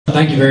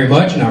Thank you very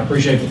much, and I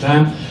appreciate the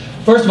time.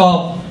 First of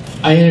all,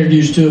 I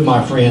introduced two of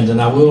my friends, and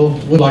I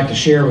would like to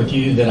share with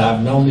you that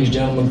I've known these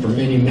gentlemen for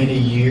many, many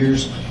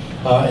years.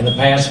 In the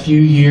past few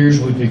years,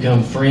 we've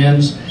become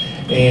friends,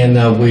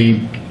 and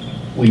we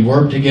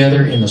worked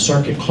together in the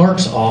circuit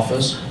clerk's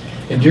office.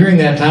 And during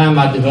that time,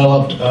 I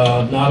developed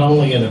not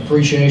only an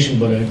appreciation,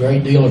 but a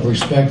great deal of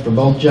respect for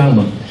both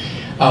gentlemen.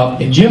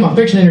 And Jim, I'm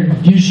fixing to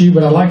introduce you,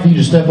 but I'd like for you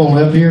to step on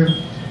up here.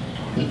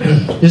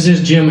 This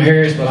is Jim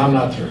Harris, but I'm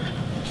not through.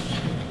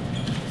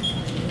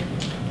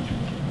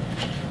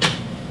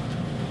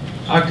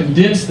 I've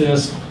condensed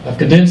this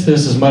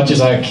as much as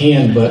I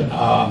can, but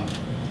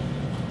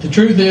the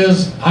truth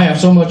is, I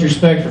have so much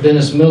respect for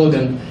Dennis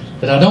Milligan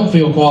that I don't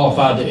feel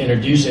qualified to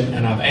introduce him,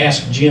 and I've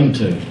asked Jim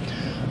to.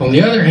 On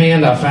the other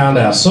hand, I found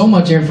out so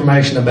much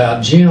information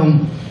about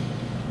Jim,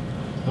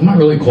 I'm not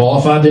really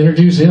qualified to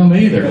introduce him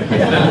either.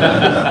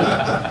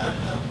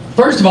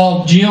 First of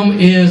all, Jim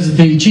is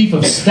the Chief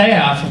of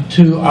Staff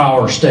to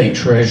our State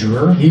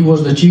Treasurer. He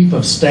was the Chief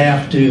of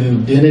Staff to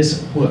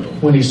Dennis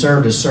when he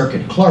served as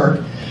Circuit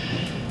Clerk.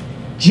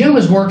 Jim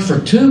has worked for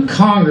 2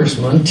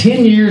 congressmen,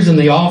 10 years in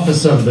the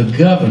office of the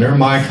governor,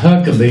 Mike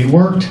Huckabee,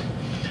 worked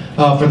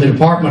for the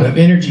Department of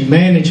Energy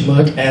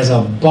Management as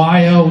a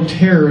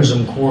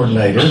bioterrorism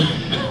coordinator,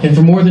 and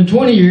for more than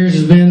 20 years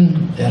has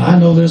been, and I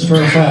know this for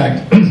a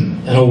fact,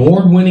 an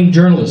award-winning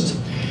journalist.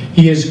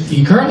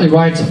 He currently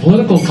writes a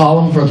political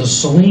column for the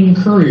Saline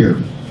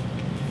Courier.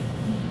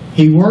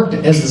 He worked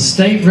as the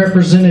state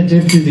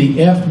representative to the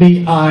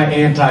FBI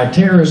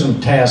Anti-Terrorism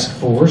Task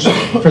Force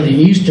for the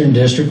Eastern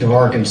District of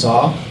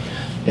Arkansas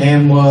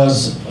and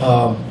was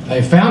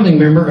a founding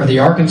member of the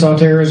Arkansas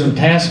Terrorism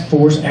Task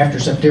Force after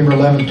September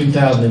 11,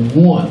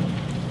 2001.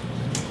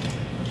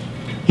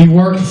 He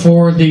worked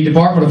for the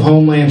Department of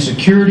Homeland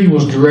Security,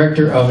 was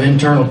Director of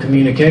Internal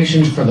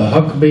Communications for the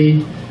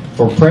Huckabee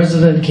for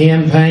President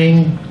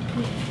campaign,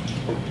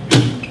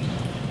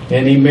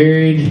 and he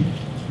married,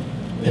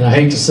 and I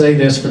hate to say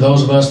this, for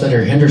those of us that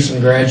are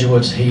Henderson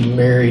graduates, he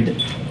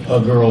married a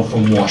girl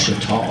from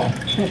Ouachita.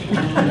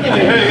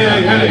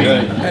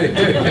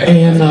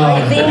 And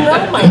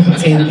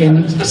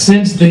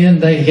since then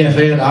they have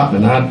had,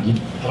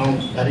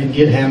 I didn't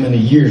get how many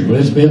years, but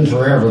it's been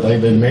forever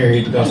they've been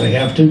married, because they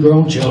have 2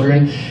 grown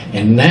children,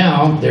 and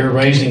now they're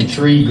raising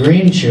 3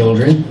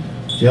 grandchildren.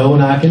 Joe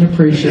and I can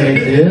appreciate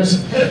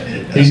this.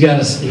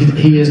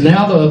 He is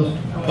now the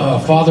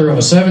father of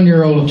a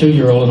 7-year-old, a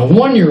 2-year-old, and a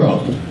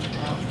 1-year-old.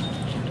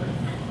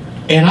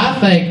 And I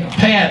think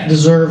Pat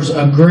deserves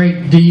a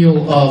great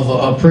deal of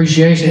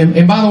appreciation.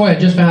 And by the way, I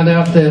just found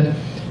out that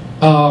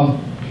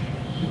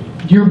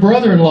your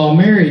brother-in-law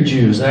married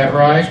you, is that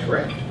right? That's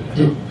correct.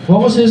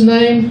 What was his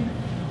name?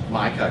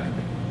 Mike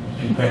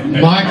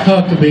Huckabee. Mike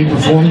Huckabee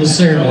performed the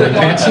ceremony.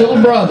 Pat's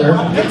little brother.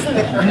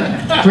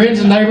 Friends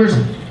and neighbors,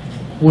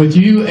 with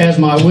you as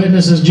my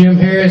witnesses, Jim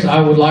Harris,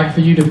 I would like for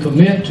you to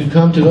commit to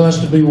come to us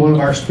to be one of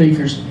our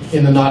speakers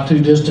in the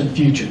not-too-distant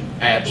future.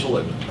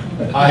 Absolutely.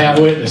 I have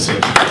witnesses.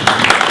 Thank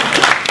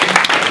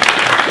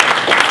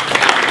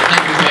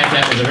you, Pat.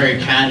 That was a very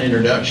kind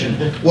introduction.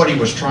 What he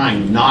was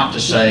trying not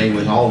to say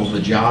with all of the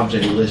jobs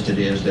that he listed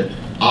is that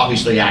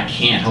obviously I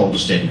can't hold a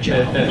steady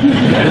job.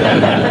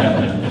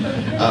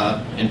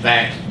 In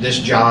fact, this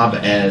job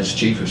as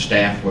Chief of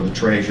Staff for the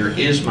Treasurer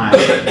is my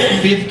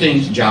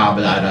 15th job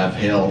that I've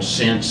held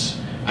since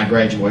I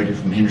graduated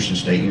from Henderson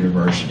State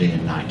University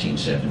in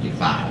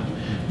 1975.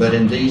 But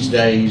in these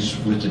days,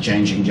 with the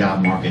changing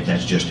job market,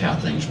 that's just how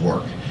things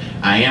work.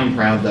 I am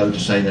proud, though, to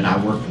say that I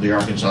work for the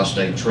Arkansas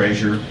State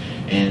Treasurer,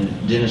 and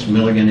Dennis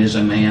Milligan is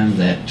a man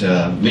that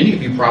many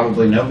of you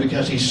probably know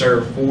because he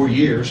served 4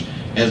 years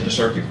as the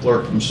circuit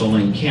clerk from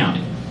Saline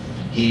County.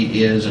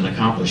 He is an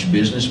accomplished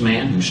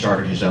businessman who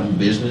started his own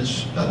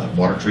business,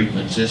 water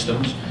treatment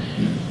systems,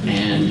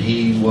 and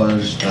he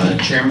was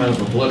chairman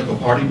of a political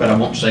party, but I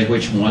won't say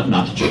which one,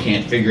 not that you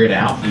can't figure it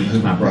out from who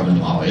my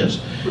brother-in-law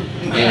is.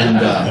 And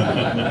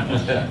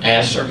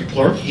as circuit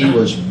clerk, he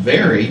was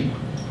very,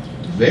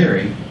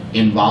 very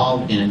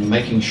involved in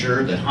making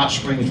sure that Hot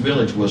Springs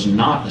Village was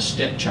not a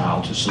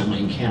stepchild to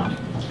Saline County.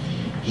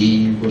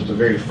 He was the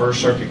very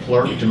first circuit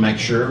clerk to make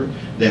sure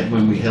that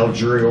when we held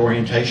jury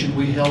orientation,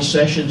 we held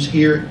sessions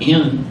here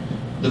in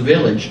the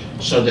village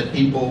so that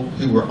people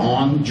who were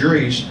on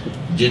juries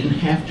didn't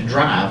have to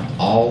drive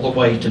all the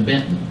way to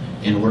Benton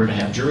in order to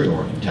have jury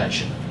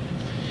orientation.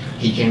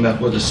 He came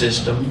up with a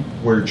system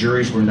where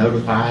juries were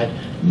notified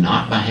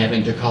not by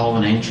having to call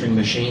an answering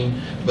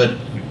machine, but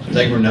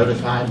they were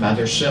notified by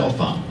their cell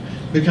phone.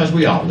 Because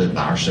we all live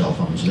by our cell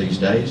phones these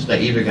days.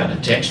 They either got a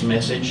text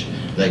message,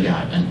 they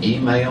got an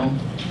email,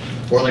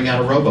 or they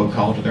got a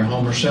robocall to their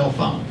home or cell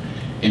phone.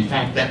 In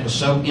fact, that was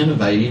so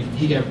innovative,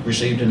 he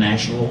received a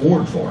national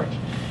award for it.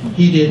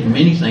 He did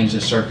many things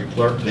as circuit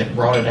clerk that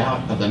brought it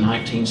out of the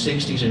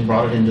 1960s and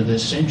brought it into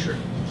this century.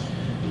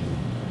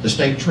 The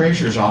state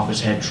treasurer's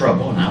office had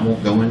trouble, and I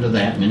won't go into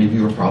that. Many of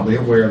you are probably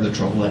aware of the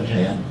trouble that it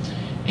had.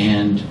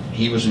 And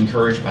he was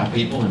encouraged by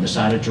people and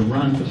decided to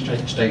run for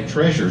the state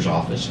treasurer's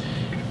office.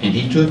 And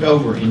he took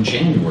over in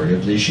January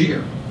of this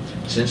year.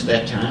 Since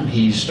that time,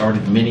 he's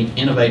started many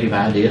innovative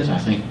ideas. I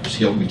think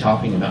he'll be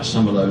talking about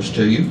some of those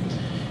to you.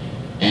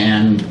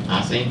 And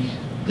I think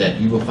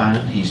that you will find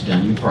he's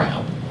done you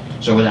proud.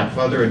 So without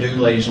further ado,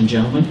 ladies and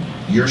gentlemen,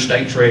 your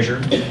state treasurer,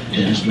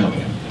 Dennis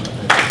Milligan.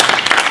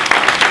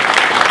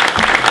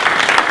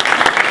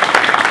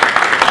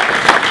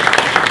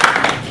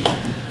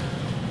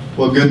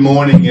 Well, good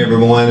morning,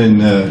 everyone,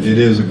 and it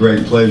is a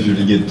great pleasure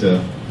to get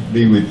to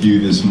be with you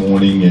this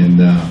morning.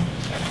 And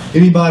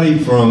anybody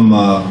from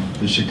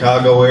the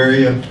Chicago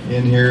area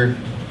in here?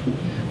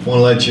 I want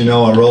to let you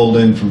know I rolled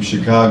in from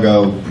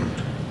Chicago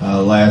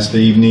last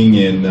evening,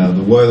 and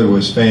the weather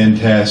was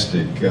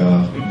fantastic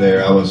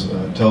there. I was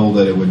told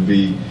that it would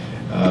be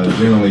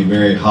generally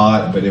very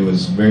hot, but it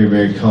was very,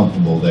 very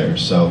comfortable there.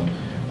 So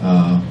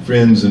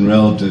friends and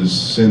relatives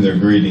send their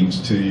greetings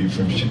to you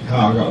from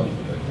Chicago.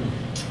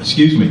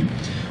 Excuse me.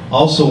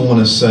 Also want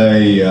to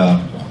say,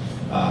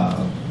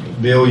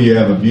 Bill, you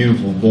have a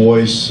beautiful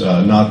voice,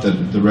 not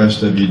that the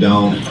rest of you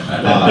don't.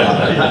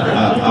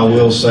 I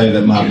will say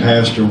that my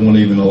pastor won't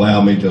even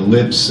allow me to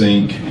lip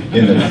sync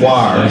in the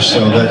choir,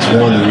 so that's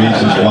one of the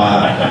reasons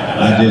why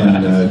I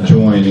didn't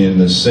join in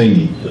the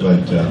singing.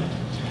 But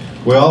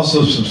we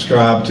also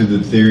subscribe to the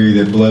theory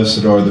that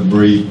blessed are the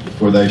brief,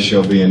 for they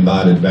shall be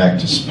invited back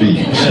to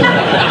speak. So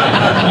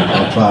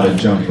I'll try to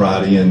jump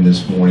right in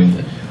this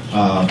morning.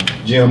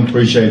 Jim,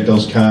 appreciate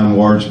those kind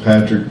words.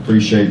 Patrick,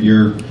 appreciate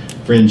your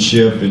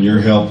friendship and your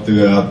help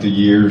throughout the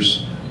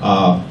years.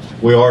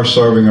 We are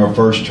serving our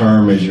first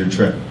term as your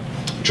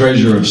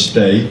Treasurer of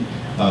State.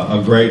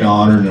 A great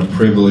honor and a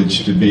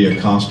privilege to be a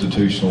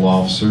constitutional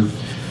officer.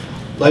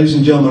 Ladies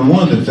and gentlemen,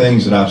 one of the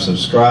things that I've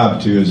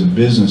subscribed to as a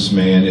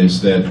businessman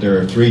is that there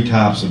are three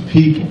types of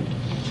people.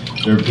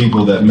 There are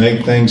people that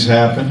make things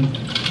happen,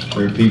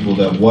 there are people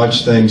that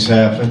watch things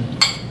happen,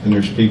 and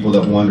there's people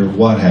that wonder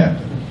what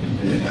happened.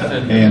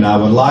 And I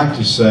would like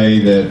to say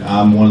that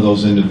I'm one of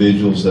those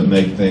individuals that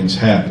make things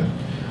happen.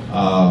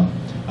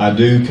 I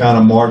do kind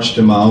of march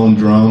to my own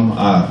drum.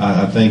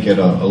 I think at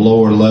a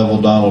lower level,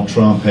 Donald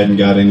Trump hadn't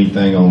got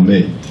anything on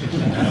me.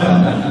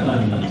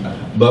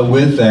 But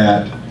with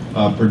that,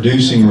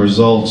 producing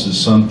results is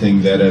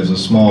something that as a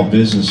small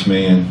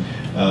businessman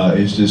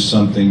is just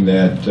something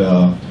that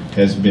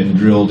has been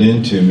drilled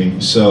into me.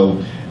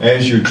 So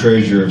as your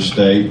Treasurer of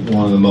State,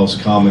 one of the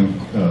most common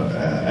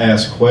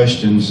asked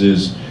questions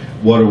is,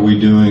 what are we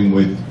doing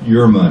with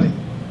your money?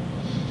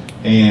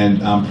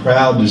 And I'm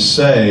proud to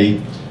say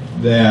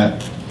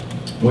that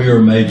we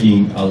are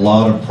making a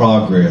lot of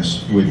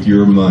progress with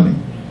your money.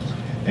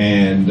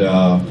 And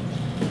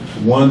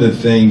one of the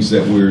things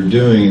that we're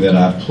doing that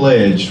I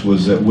pledged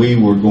was that we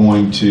were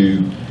going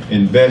to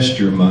invest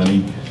your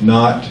money,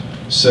 not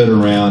sit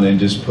around and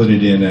just put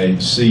it in a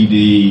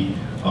CD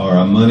or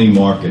a money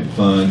market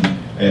fund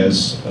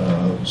as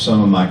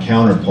some of my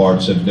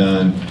counterparts have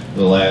done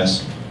the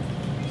last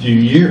few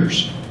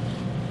years.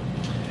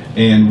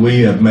 And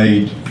we have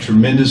made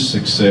tremendous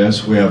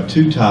success. We have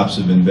two types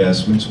of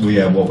investments. We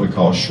have what we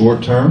call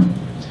short-term,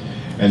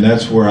 and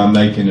that's where I'm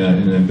making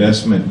an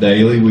investment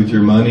daily with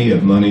your money,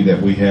 of money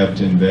that we have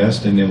to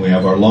invest, and then we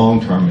have our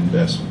long-term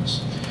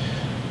investments.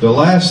 The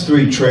last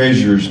three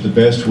treasurers, the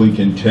best we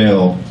can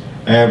tell,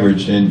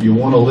 averaged, and you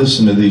want to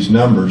listen to these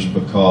numbers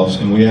because,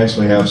 and we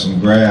actually have some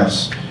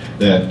graphs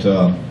that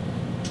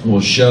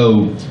will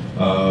show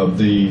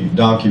the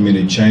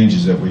documented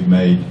changes that we've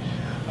made.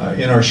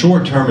 In our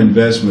short-term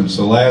investments,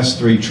 the last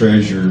three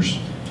treasurers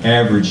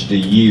averaged a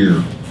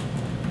year,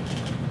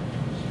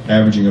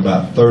 averaging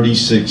about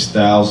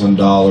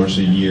 $36,000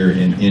 a year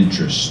in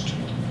interest.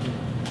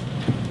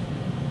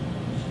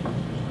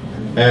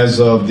 As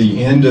of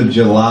the end of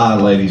July,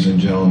 ladies and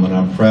gentlemen,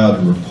 I'm proud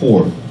to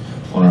report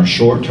on our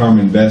short-term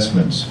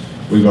investments,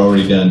 we've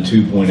already done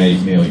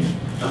 $2.8 million.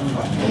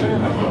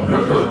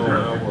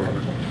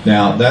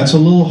 Now, that's a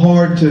little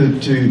hard to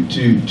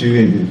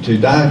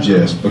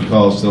digest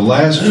because the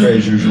last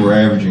treasurers were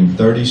averaging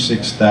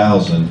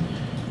 $36,000.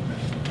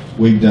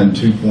 We've done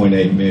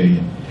 $2.8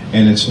 million.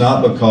 And it's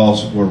not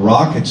because we're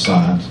rocket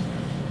scientists.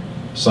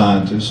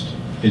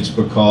 It's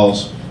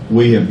because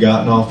we have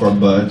gotten off our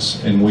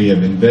butts and we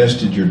have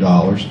invested your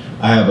dollars.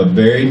 I have a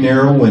very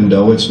narrow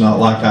window. It's not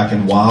like I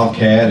can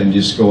wildcat and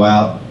just go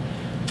out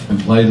and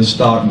play the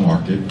stock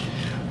market.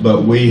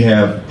 But we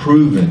have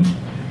proven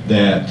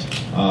that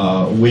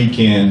we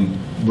can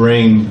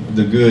bring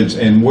the goods,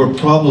 and we're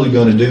probably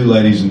going to do,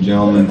 ladies and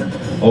gentlemen,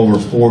 over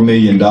 $4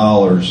 million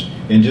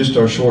in just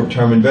our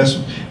short-term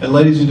investment. And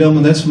ladies and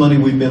gentlemen, that's money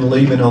we've been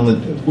leaving on the,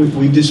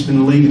 we've just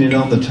been leaving it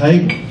on the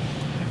table.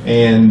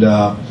 And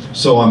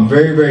so I'm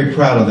very, very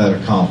proud of that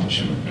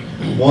accomplishment.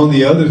 One of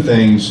the other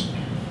things,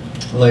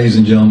 ladies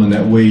and gentlemen,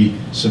 that we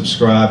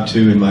subscribed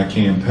to in my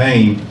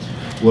campaign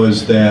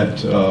was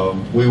that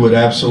we would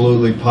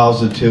absolutely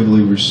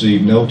positively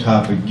receive no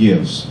type of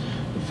gifts.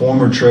 The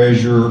former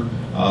treasurer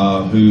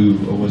who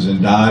was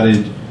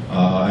indicted,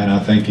 and I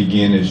think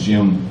again, as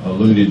Jim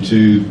alluded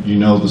to, you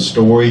know the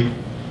story.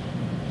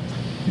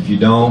 If you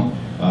don't,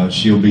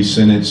 she'll be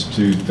sentenced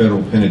to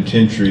federal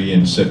penitentiary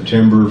in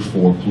September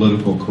for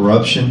political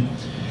corruption.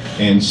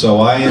 And so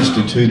I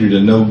instituted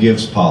a no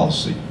gifts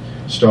policy,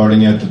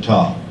 starting at the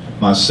top.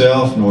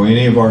 Myself nor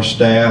any of our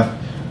staff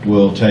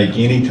will take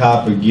any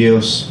type of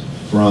gifts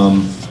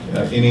from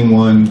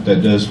anyone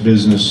that does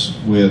business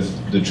with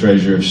the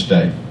Treasurer of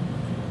State.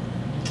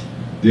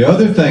 The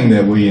other thing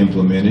that we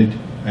implemented,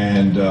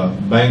 and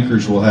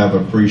bankers will have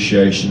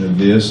appreciation of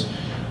this,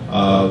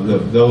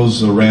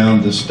 those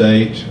around the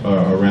state,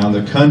 around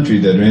the country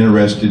that are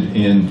interested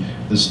in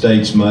the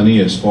state's money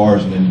as far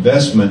as an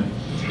investment,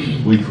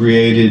 we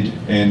created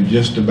and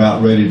just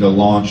about ready to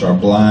launch our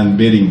blind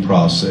bidding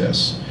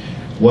process.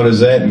 What does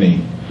that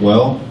mean?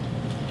 Well,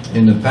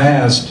 in the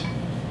past,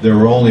 there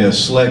were only a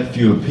select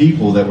few of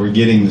people that were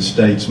getting the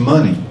state's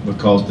money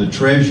because the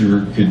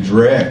treasurer could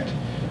direct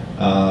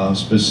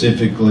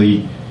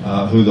specifically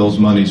who those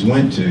monies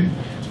went to.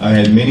 I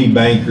had many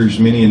bankers,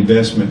 many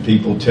investment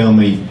people tell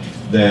me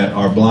that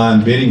our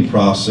blind bidding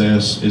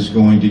process is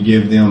going to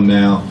give them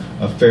now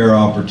a fair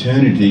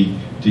opportunity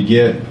to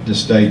get the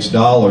state's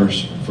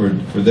dollars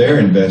for their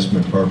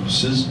investment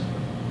purposes.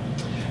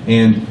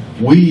 And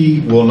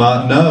we will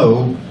not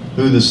know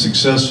who the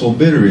successful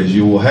bidder is.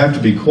 You will have to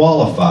be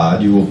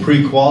qualified. You will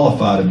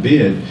pre-qualify to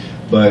bid.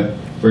 But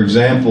for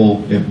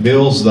example, if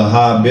Bill's the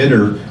high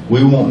bidder,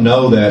 we won't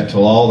know that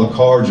till all the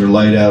cards are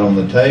laid out on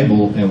the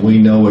table and we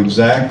know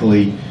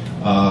exactly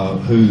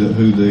who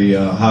the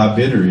high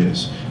bidder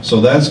is.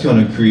 So that's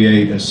going to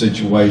create a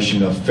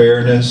situation of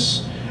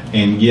fairness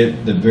and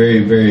get the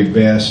very, very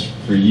best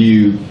for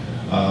you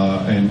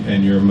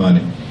and your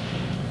money.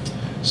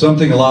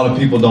 Something a lot of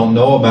people don't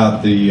know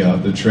about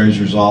the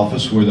Treasurer's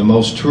Office, we're the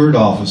most toured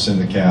office in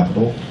the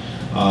Capitol,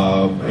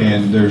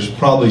 and there's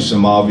probably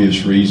some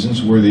obvious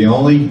reasons. We're the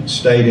only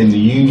state in the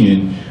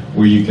Union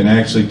where you can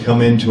actually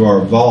come into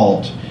our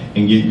vault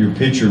and get your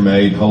picture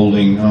made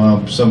holding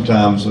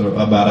sometimes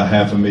about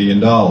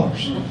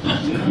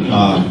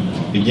 $500,000.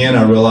 Again,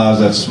 I realize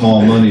that's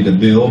small money to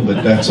build,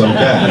 but that's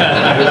okay.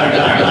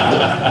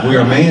 We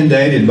are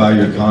mandated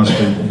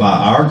by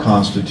our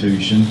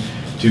Constitution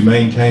to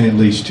maintain at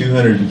least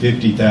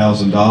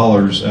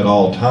 $250,000 at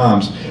all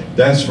times.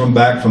 That's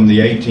back from the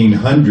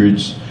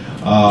 1800s,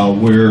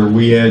 where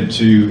we had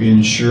to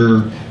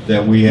ensure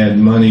that we had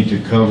money to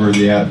cover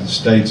the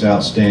state's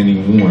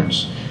outstanding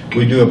warrants.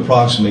 We do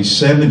approximately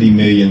 $70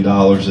 million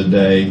a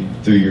day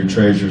through your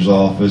Treasurer's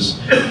Office.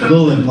 A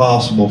little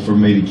impossible for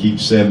me to keep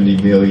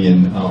 $70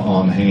 million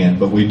on hand,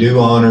 but we do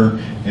honor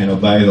and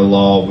obey the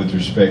law with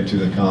respect to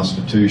the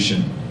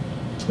Constitution.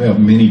 We have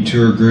many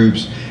tour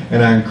groups,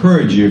 and I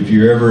encourage you, if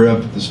you're ever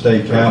up at the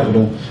state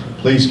capitol,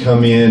 please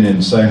come in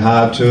and say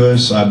hi to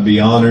us. I'd be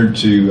honored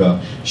to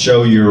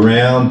show you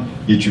around,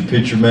 get your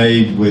picture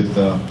made with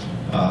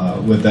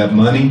that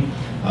money,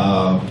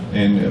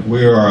 and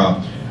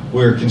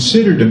we're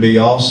considered to be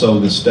also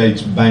the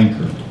state's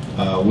banker.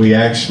 We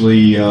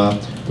actually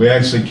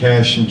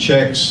cash in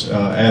checks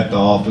at the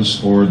office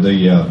for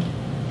the I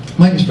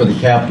think it's for the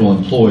Capitol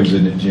employees,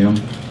 isn't it, Jim?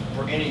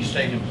 For any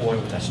state employee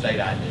with a state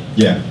ID.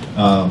 Yeah.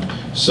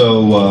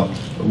 So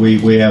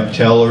we have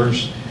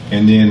tellers,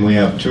 and then we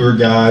have tour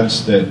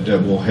guides that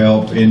will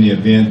help in the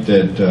event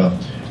that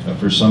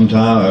for some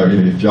time, or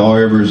if y'all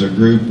ever as a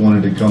group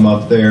wanted to come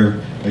up there,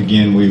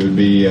 again, we would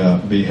be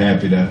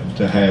happy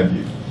to have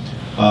you.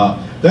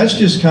 That's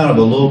just kind of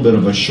a little bit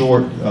of a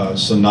short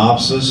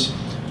synopsis.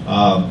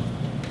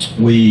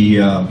 We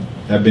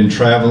have been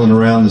traveling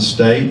around the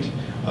state,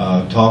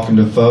 talking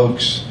to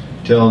folks,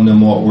 telling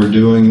them what we're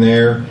doing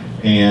there,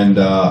 and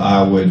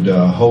I would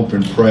hope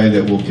and pray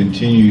that we'll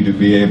continue to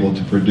be able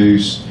to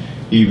produce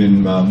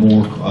even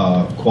more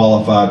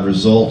qualified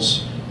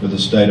results for the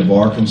state of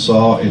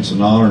Arkansas. It's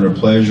an honor and a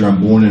pleasure.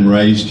 I'm born and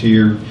raised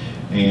here,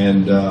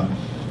 and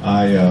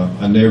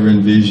I never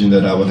envisioned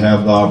that I would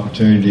have the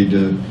opportunity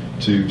to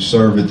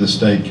serve at the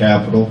state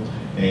capitol,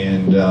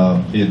 and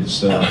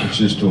it's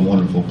just a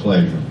wonderful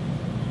pleasure.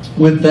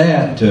 With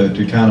that,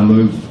 to kind of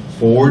move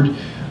forward,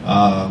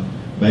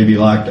 maybe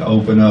like to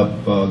open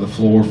up the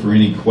floor for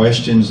any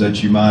questions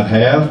that you might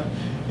have,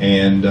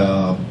 and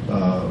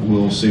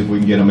we'll see if we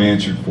can get them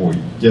answered for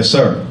you. Yes,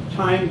 sir.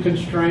 Time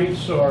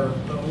constraints or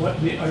what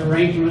the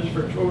arrangements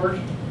for tours?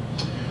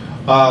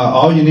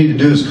 All you need to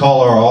do is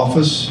call our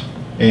office,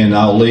 and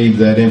I'll leave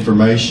that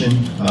information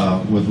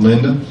with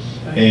Linda.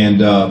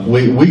 And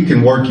we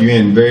can work you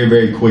in very,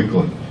 very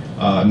quickly.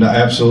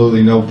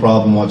 Absolutely no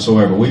problem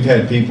whatsoever. We've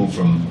had people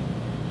from,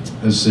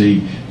 let's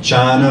see,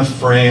 China,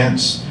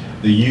 France,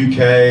 the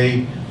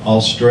UK,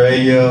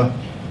 Australia,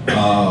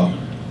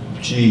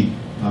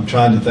 I'm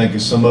trying to think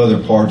of some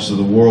other parts of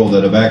the world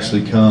that have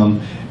actually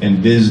come and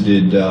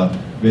visited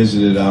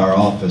our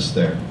office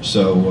there.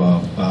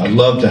 So I'd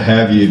love to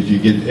have you, if you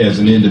get as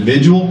an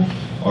individual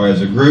or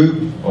as a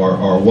group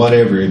or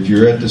whatever. If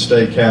you're at the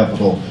state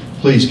capitol,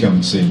 please come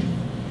and see me.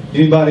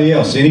 Anybody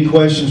else? Any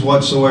questions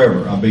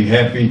whatsoever? I'll be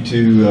happy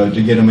to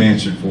get them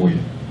answered for you.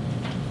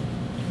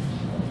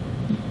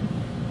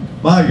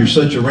 My, you're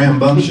such a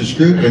rambunctious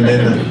group. And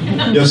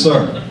then, yes,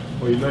 sir.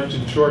 Well, you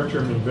mentioned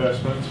short-term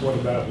investments. What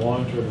about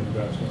long-term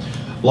investments?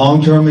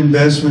 Long-term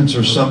investments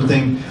are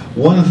something,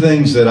 one of the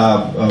things that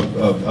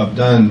I've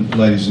done,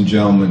 ladies and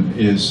gentlemen,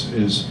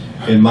 is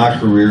in my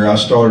career, I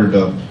started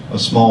a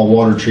small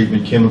water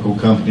treatment chemical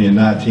company in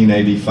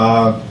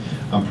 1985.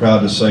 I'm proud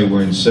to say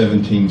we're in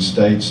 17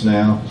 states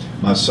now.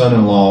 My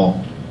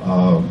son-in-law,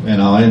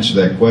 and I'll answer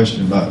that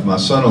question, but my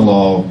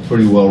son-in-law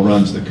pretty well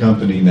runs the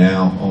company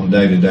now on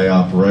day-to-day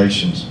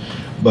operations.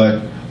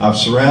 But I've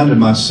surrounded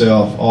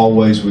myself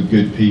always with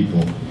good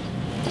people.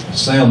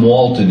 Sam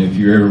Walton, if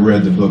you ever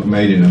read the book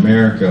Made in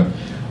America,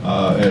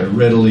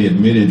 readily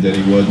admitted that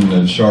he wasn't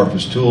the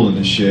sharpest tool in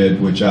the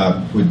shed, which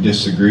I would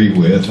disagree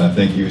with. I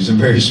think he was a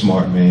very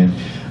smart man.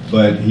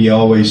 But he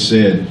always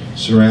said,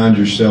 surround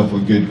yourself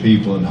with good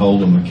people and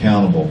hold them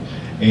accountable.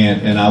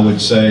 And I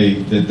would say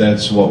that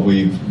that's what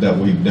we've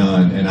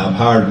done. And I've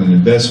hired an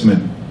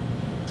investment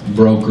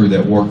broker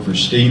that worked for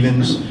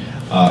Stevens.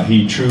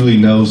 He truly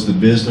knows the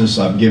business.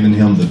 I've given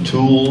him the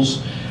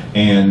tools.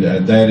 And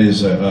that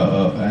is,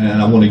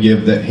 and I want to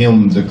give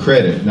him the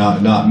credit,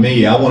 not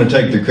me. I want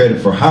to take the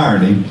credit for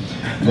hiring him,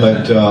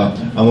 but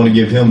I want to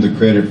give him the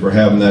credit for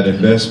having that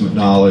investment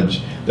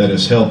knowledge that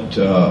has helped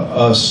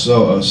us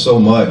so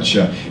much.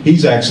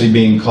 He's actually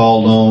being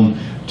called on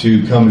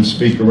to come and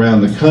speak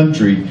around the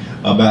country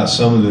about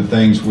some of the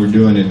things we're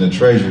doing in the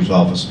Treasurer's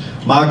office.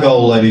 My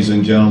goal, ladies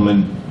and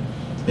gentlemen,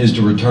 is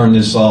to return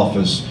this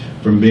office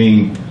from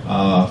being,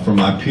 for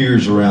my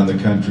peers around the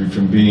country,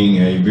 from being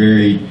a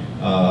very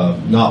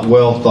not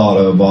well thought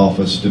of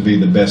office to be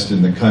the best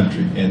in the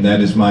country, and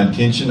that is my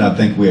intention. I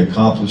think we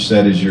accomplished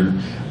that as you're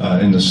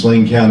in the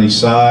Saline County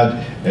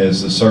side,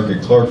 as the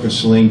Circuit Clerk of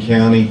Saline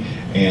County,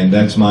 and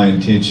that's my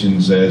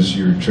intentions as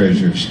your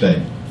Treasurer of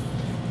State.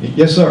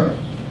 Yes, sir.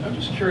 I'm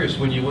just curious,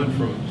 when you went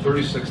from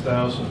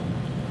 36,000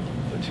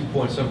 to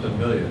 2-point-something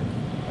million,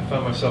 I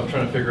found myself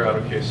trying to figure out,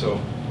 okay, so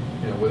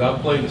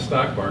without playing the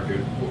stock market,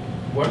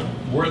 what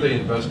were they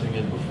investing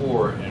in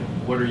before, and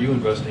what are you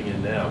investing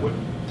in now? What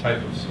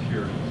type of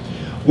security?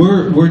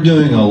 We're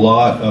doing a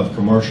lot of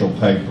commercial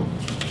paper,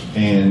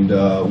 and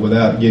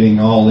without getting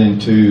all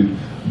into,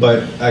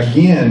 but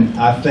again,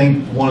 I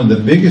think one of the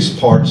biggest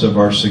parts of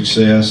our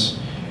success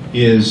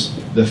is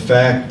the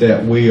fact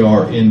that we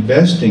are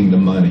investing the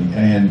money,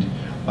 and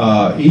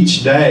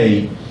each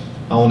day,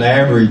 on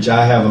average,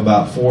 I have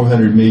about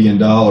 $400 million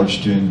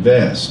to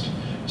invest,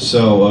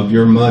 so of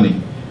your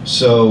money.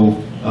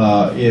 So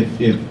if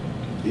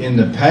in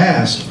the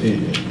past,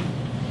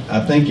 I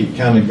think it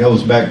kind of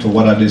goes back to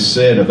what I just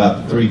said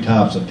about the three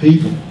types of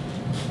people.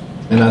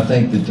 And I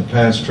think that the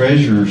past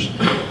treasurers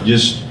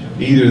just,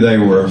 either they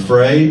were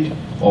afraid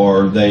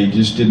or they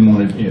just didn't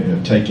want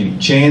to take any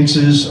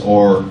chances,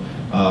 or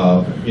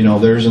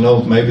there's an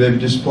oath, maybe they're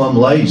just plumb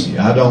lazy.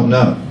 I don't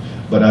know.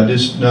 But I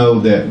just know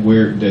that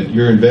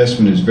your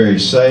investment is very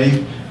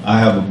safe. I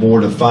have a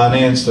board of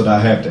finance that I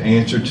have to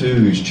answer to,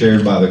 who's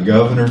chaired by the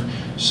governor.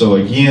 So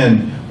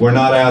again, we're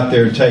not out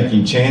there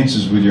taking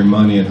chances with your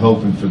money and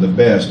hoping for the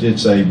best.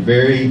 It's a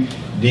very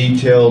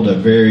detailed, a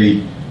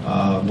very,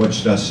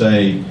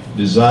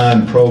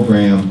 designed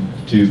program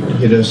to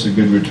get us a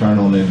good return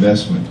on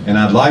investment. And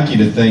I'd like you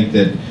to think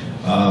that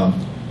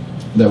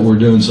that we're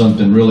doing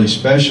something really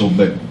special,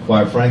 but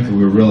quite frankly,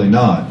 we're really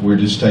not. We're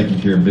just taking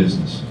care of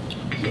business.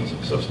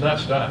 So it's not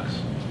stocks?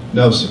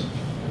 No, sir.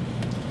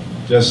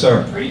 Yes,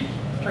 sir.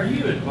 Are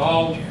you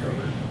involved, or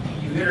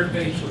you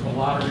interface with the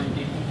lottery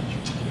people?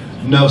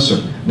 No,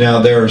 sir. Now,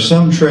 there are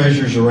some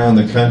treasurers around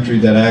the country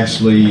that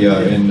actually,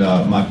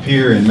 my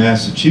peer in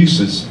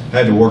Massachusetts,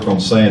 had to work on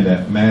saying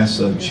that,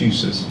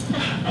 Massachusetts,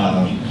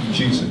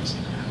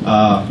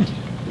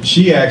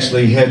 she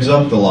actually heads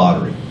up the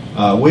lottery.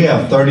 We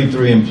have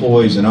 33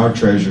 employees in our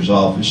treasurer's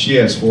office. She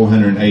has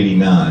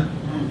 489.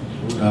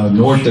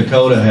 North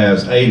Dakota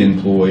has 8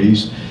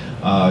 employees.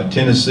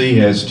 Tennessee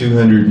has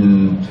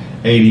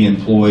 280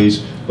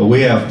 employees, but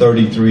we have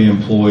 33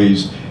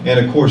 employees. And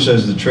of course,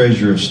 as the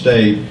Treasurer of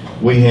State,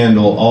 we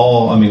handle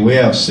we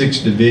have 6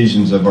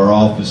 divisions of our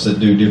office that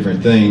do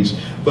different things,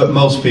 but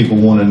most people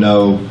want to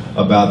know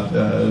about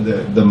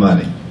the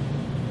money.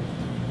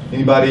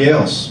 Anybody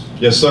else?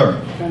 Yes, sir.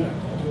 Kind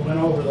of went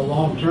over the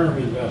long-term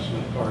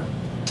investment part.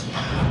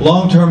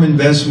 Long-term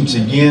investments,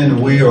 again,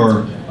 we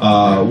are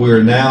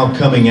now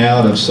coming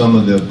out of some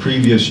of the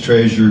previous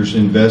treasurers'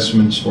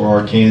 investments for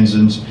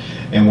Arkansans,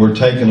 and we're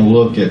taking a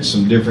look at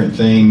some different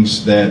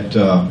things that,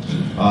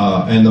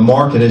 and the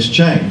market has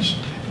changed.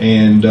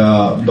 And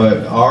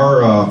but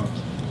our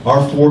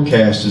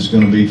forecast is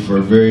going to be for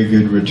a very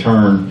good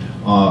return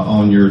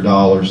on your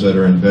dollars that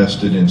are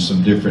invested in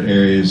some different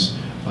areas,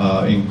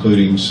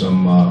 including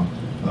some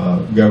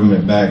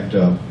government-backed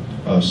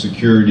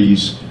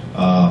securities.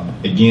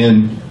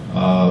 Again,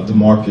 the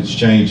market's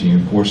changing.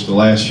 Of course, the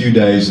last few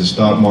days, the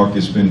stock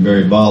market's been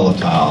very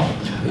volatile,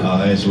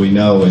 as we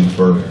know, and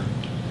for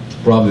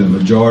probably the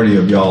majority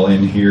of y'all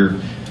in here,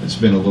 it's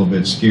been a little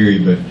bit scary,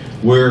 but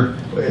we're,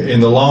 in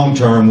the long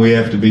term, we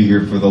have to be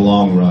here for the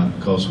long run,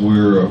 because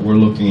we're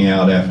looking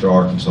out after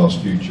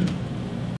Arkansas's future.